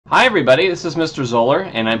Hi everybody, this is Mr. Zoeller,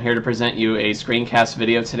 and I'm here to present you a screencast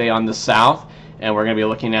video today on the South, and we're going to be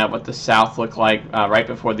looking at what the South looked like right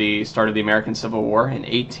before the start of the American Civil War in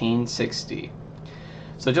 1860.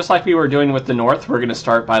 So just like we were doing with the North, we're going to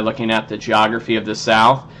start by looking at the geography of the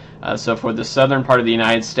South. So for the southern part of the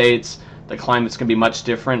United States, the climate's going to be much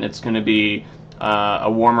different. It's going to be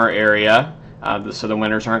a warmer area, so the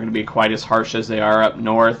winters aren't going to be quite as harsh as they are up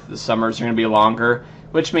north. The summers are going to be longer,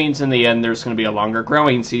 which means in the end there's going to be a longer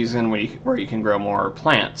growing season where you can grow more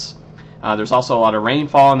plants. There's also a lot of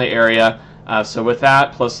rainfall in the area, so with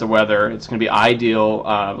that plus the weather, it's going to be ideal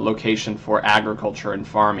location for agriculture and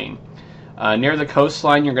farming. Near the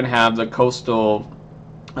coastline, you're going to have the coastal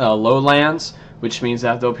lowlands, which means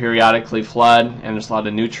that they'll periodically flood, and there's a lot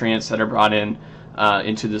of nutrients that are brought in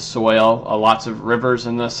into the soil. Lots of rivers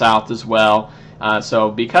in the South as well. So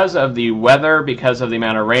because of the weather, because of the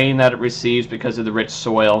amount of rain that it receives, because of the rich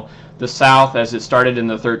soil, the South, as it started in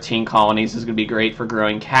the 13 colonies, is going to be great for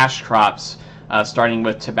growing cash crops, starting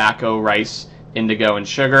with tobacco, rice, indigo, and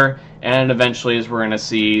sugar, and eventually, as we're going to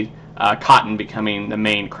see, cotton becoming the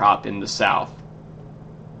main crop in the South.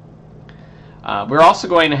 We're also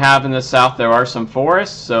going to have in the South, there are some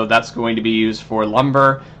forests, so that's going to be used for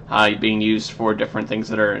lumber, being used for different things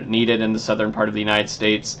that are needed in the southern part of the United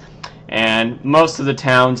States. And most of the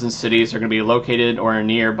towns and cities are going to be located or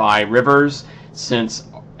nearby rivers, since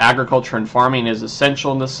agriculture and farming is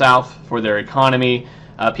essential in the South for their economy.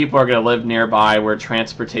 People are going to live nearby where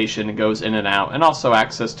transportation goes in and out, and also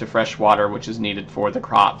access to fresh water, which is needed for the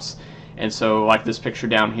crops. And so, like this picture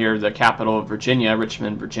down here, the capital of Virginia,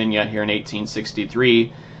 Richmond, Virginia, here in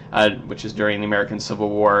 1863, which is during the American Civil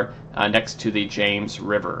War, next to the James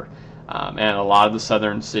River. And a lot of the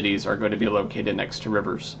southern cities are going to be located next to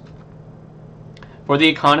rivers. For the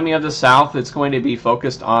economy of the South, it's going to be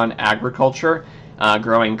focused on agriculture,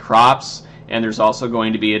 growing crops, and there's also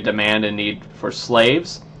going to be a demand and need for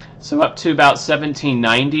slaves. So up to about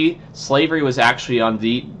 1790, slavery was actually on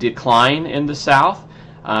the decline in the South.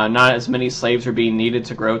 Not as many slaves are being needed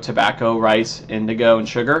to grow tobacco, rice, indigo, and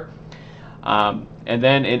sugar. And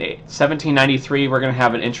then in 1793, we're going to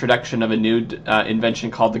have an introduction of a new invention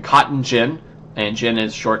called the cotton gin, and gin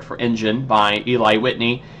is short for engine, by Eli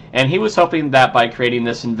Whitney. And he was hoping that by creating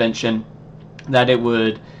this invention that it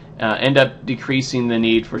would end up decreasing the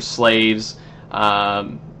need for slaves,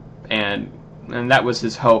 and that was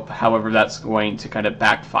his hope. However, that's going to kind of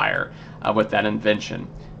backfire with that invention.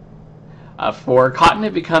 For cotton,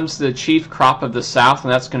 it becomes the chief crop of the South,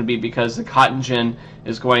 and that's going to be because the cotton gin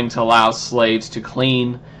is going to allow slaves to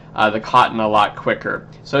clean the cotton a lot quicker.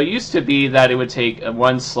 So it used to be that it would take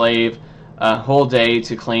one slave a whole day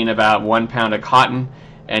to clean about 1 pound of cotton,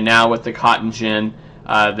 and now with the cotton gin,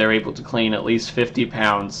 they're able to clean at least 50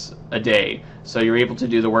 pounds a day. So you're able to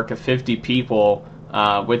do the work of 50 people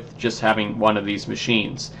with just having one of these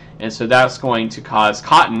machines. And so that's going to cause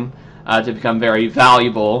cotton to become very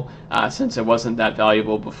valuable, since it wasn't that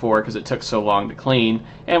valuable before because it took so long to clean.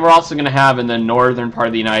 And we're also going to have in the northern part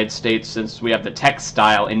of the United States, since we have the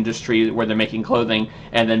textile industry where they're making clothing,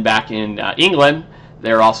 and then back in England,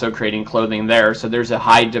 they're also creating clothing there, so there's a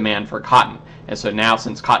high demand for cotton. And so now,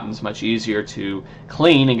 since cotton is much easier to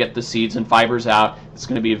clean and get the seeds and fibers out, it's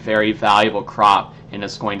going to be a very valuable crop, and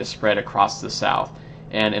it's going to spread across the South.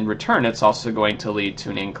 And in return, it's also going to lead to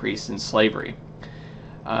an increase in slavery.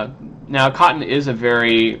 Now, cotton is a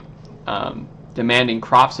very demanding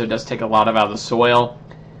crop, so it does take a lot out of the soil.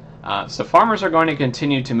 So farmers are going to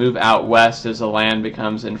continue to move out west as the land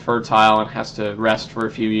becomes infertile and has to rest for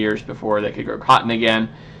a few years before they could grow cotton again.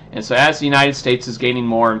 And so as the United States is gaining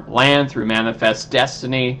more land through manifest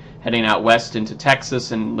destiny, heading out west into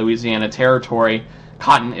Texas and Louisiana territory,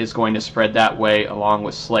 cotton is going to spread that way along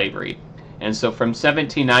with slavery. And so from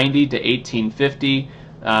 1790 to 1850,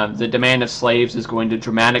 the demand of slaves is going to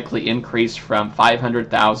dramatically increase from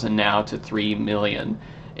 500,000 now to 3 million.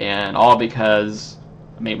 And all because,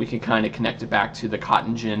 I mean, we can kind of connect it back to the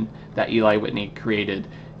cotton gin that Eli Whitney created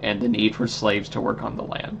and the need for slaves to work on the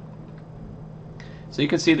land. So you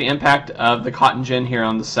can see the impact of the cotton gin here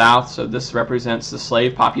on the South. So this represents the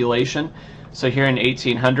slave population. So here in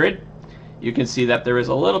 1800, you can see that there is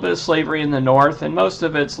a little bit of slavery in the North, and most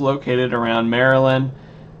of it's located around Maryland,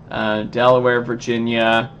 Delaware,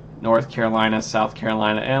 Virginia, North Carolina, South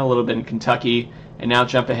Carolina, and a little bit in Kentucky. And now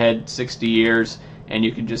jump ahead 60 years, and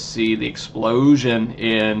you can just see the explosion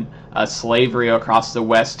in slavery across the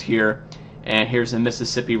West here. And here's the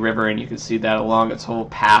Mississippi River, and you can see that along its whole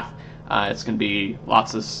path. It's going to be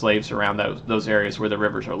lots of slaves around those areas where the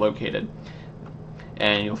rivers are located.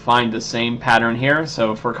 And you'll find the same pattern here.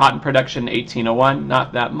 So for cotton production, 1801,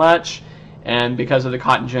 not that much. and because of the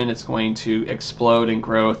cotton gin, it's going to explode in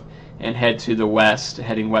growth and head to the west,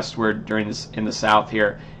 heading westward during this in the South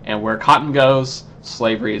here. And where cotton goes,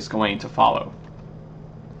 slavery is going to follow.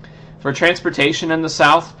 For transportation in the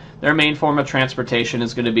South, their main form of transportation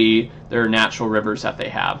is going to be their natural rivers that they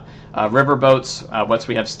have. River boats, once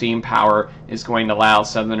we have steam power, is going to allow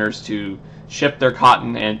Southerners to ship their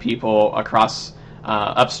cotton and people across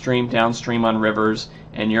upstream, downstream on rivers,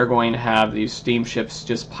 and you're going to have these steamships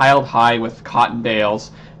just piled high with cotton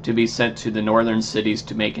bales to be sent to the northern cities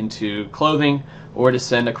to make into clothing, or to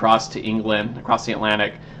send across to England, across the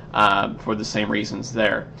Atlantic, for the same reasons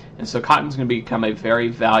there. And so cotton is going to become a very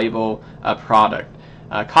valuable product.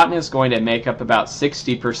 Cotton is going to make up about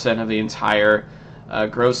 60% of the entire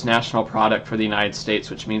gross national product for the United States,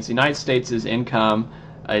 which means the United States' income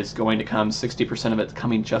is going to come 60% of it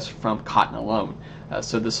coming just from cotton alone.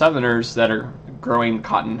 So the Southerners that are growing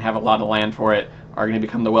cotton, have a lot of land for it, are going to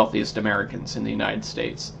become the wealthiest Americans in the United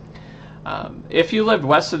States. If you lived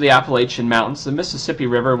west of the Appalachian Mountains, the Mississippi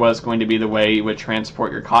River was going to be the way you would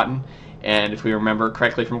transport your cotton. And if we remember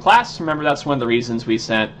correctly from class, remember that's one of the reasons we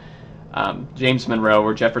sent James Monroe,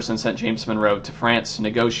 or Jefferson sent James Monroe to France to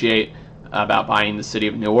negotiate about buying the city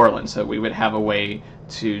of New Orleans. So we would have a way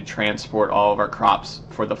to transport all of our crops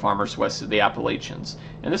for the farmers west of the Appalachians.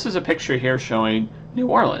 And this is a picture here showing New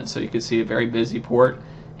Orleans. So you can see a very busy port,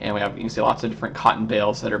 and you can see lots of different cotton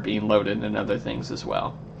bales that are being loaded and other things as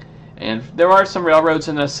well. And there are some railroads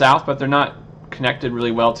in the South, but they're not connected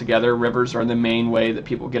really well together. Rivers are the main way that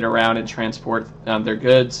people get around and transport their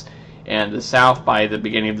goods. And the South, by the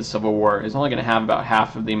beginning of the Civil War, is only going to have about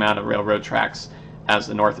half of the amount of railroad tracks as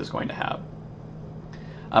the North is going to have.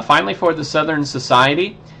 Finally, for the Southern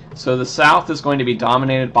society, so the South is going to be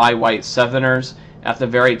dominated by white Southerners. At the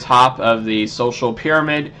very top of the social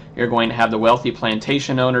pyramid, you're going to have the wealthy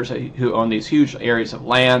plantation owners who own these huge areas of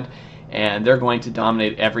land, and they're going to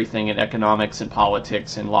dominate everything in economics and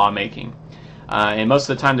politics and lawmaking. And most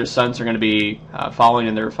of the time their sons are going to be following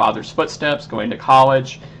in their father's footsteps, going to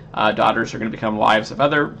college. Daughters are going to become wives of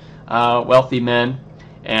other wealthy men.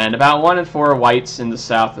 And about 1 in 4 whites in the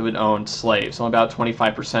South that would own slaves, only about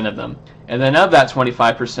 25% of them. And then of that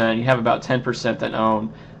 25%, you have about 10% that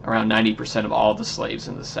own around 90% of all the slaves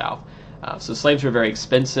in the South. So slaves were very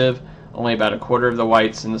expensive. Only about a quarter of the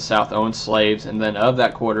whites in the South owned slaves, and then of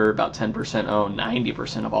that quarter, about 10% owned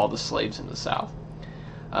 90% of all the slaves in the South.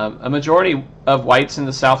 A majority of whites in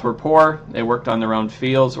the South were poor. They worked on their own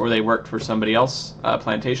fields, or they worked for somebody else, a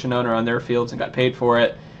plantation owner, on their fields and got paid for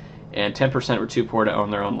it. And 10% were too poor to own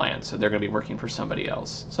their own land, so they're going to be working for somebody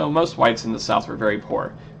else. So most whites in the South were very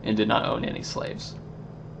poor and did not own any slaves.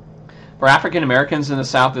 For African Americans in the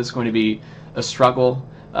South, it's going to be a struggle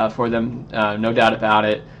for them, no doubt about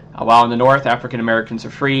it. While in the North, African Americans are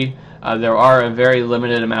free, there are a very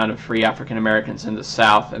limited amount of free African Americans in the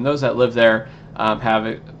South, and those that live there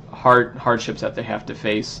have hardships that they have to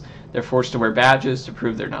face. They're forced to wear badges to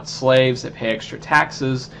prove they're not slaves. They pay extra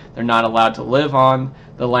taxes. They're not allowed to live on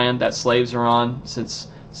the land that slaves are on, since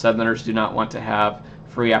Southerners do not want to have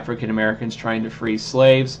free African Americans trying to free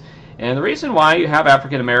slaves. And the reason why you have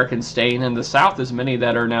African Americans staying in the South is many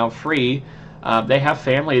that are now free, they have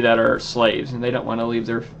family that are slaves, and they don't want to leave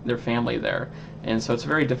their family there. And so it's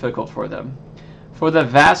very difficult for them. For the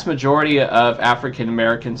vast majority of African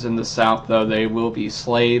Americans in the South, though, they will be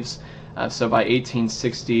slaves. So by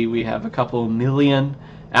 1860, we have a couple million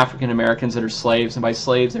African Americans that are slaves, and by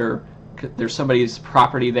slaves, they're somebody's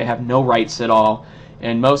property. They have no rights at all,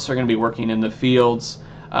 and most are going to be working in the fields,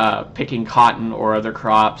 picking cotton or other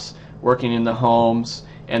crops, working in the homes,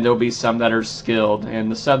 and there'll be some that are skilled.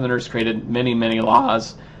 And the Southerners created many, many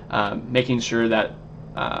laws making sure that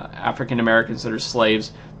African Americans that are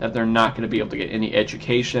slaves, that they're not going to be able to get any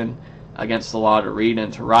education, against the law to read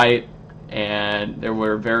and to write, and there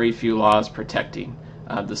were very few laws protecting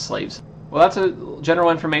the slaves. Well, that's a general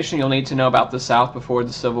information you'll need to know about the South before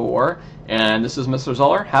the Civil War. And this is Mr.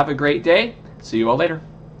 Zoeller. Have a great day. See you all later.